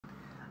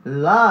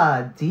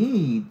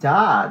La-dee-da-da.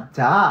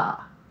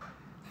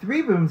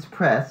 Three Rooms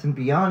Press and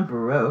Beyond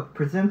Baroque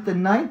present the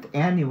 9th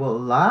annual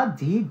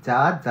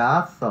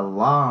La-dee-da-da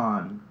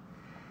Salon.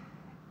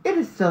 It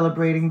is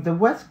celebrating the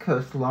West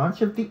Coast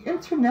launch of the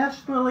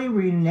internationally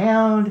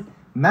renowned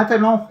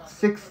Maintenant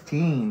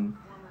 16,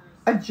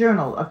 a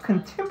journal of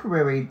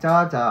contemporary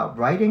DADA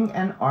Writing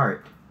and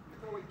Art.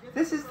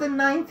 This is the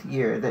 9th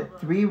year that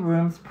Three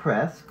Rooms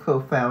Press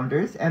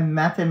co-founders and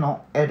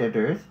Maintenant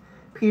editors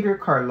Peter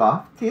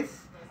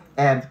Carlaftes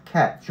and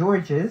Kat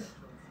Georges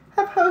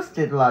have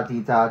hosted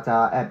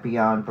La-dee-da-da at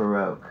Beyond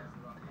Baroque.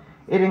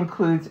 It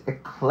includes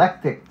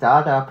eclectic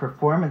Dada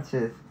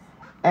performances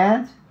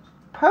and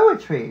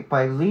poetry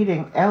by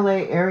leading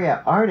LA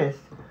area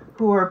artists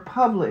who are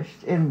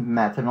published in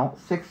Maintenant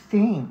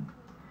 16.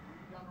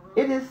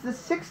 It is the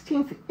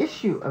 16th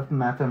issue of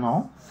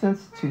Maintenant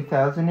since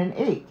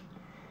 2008.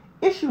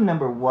 Issue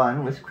number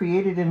 1 was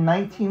created in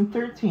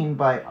 1913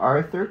 by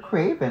Arthur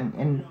Craven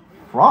in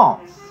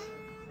France.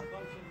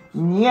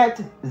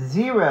 Niet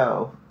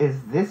Zero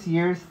is this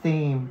year's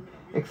theme,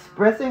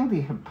 expressing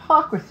the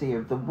hypocrisy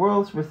of the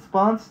world's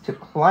response to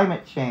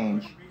climate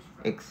change,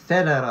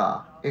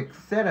 etc.,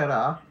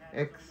 etc.,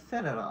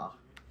 etc.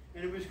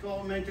 And it was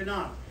called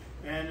Maintenant.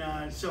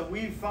 And so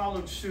we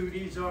followed suit.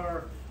 He's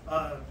our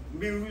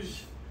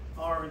muse.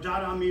 Our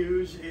Dada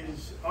muse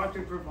is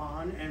Arthur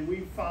Craven, and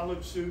we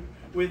followed suit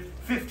with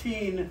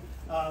 15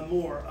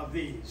 more of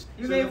these.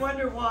 You may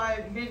wonder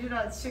why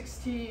Maintenant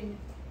 16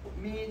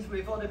 means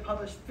we've only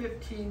published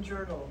 15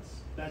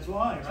 journals. That's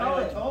why,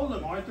 right? I told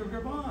them, Arthur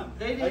Craven.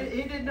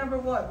 He did number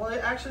 1. Well, they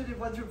actually did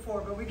 1 through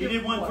 4, but we did 1. He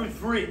did 1 through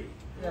 3.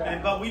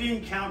 Yeah. But we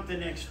didn't count the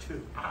next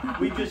 2.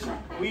 We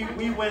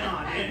went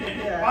on.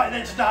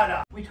 That's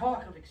Dada. We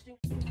talk of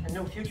extinction and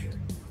no future,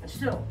 and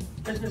still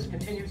business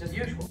continues as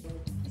usual.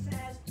 He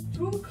says,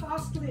 too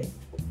costly.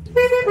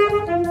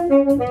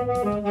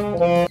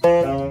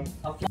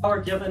 A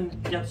flower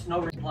given gets no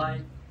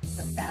reply.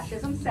 The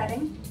fascism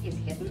setting is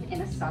hidden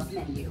in a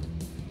sub-menu.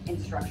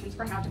 Instructions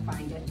for how to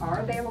find it are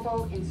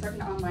available in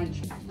certain online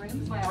chat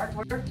rooms. My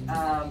artwork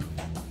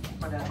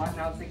for the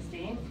Maintenant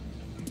 16,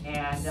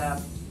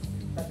 and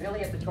but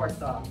really it's a torch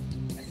song,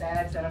 a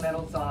sad,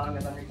 sentimental song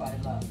of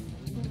unrequited love.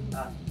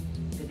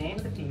 The name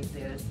of the piece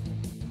is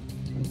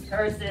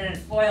Curses,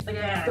 Spoiled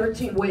Again.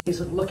 13 ways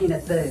of looking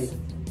at they.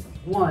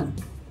 1.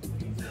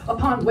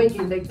 Upon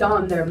waking, they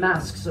don their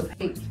masks of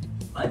hate.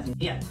 But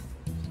yet,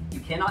 you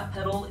cannot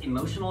peddle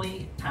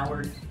emotionally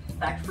powered,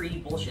 fact-free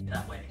bullshit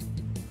that way.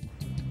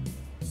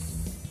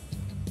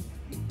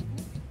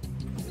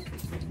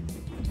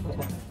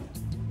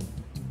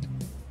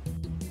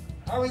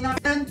 Are we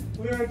not in?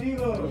 We are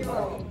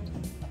Devo.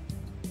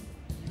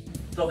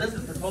 So this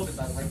is for COVID,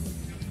 by the way.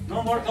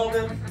 No more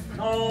COVID.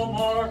 No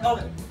more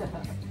COVID.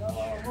 No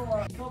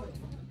more COVID.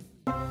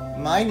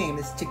 My name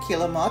is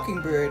Tequila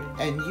Mockingbird,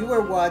 and you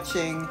are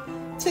watching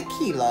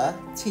Tequila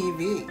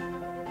TV.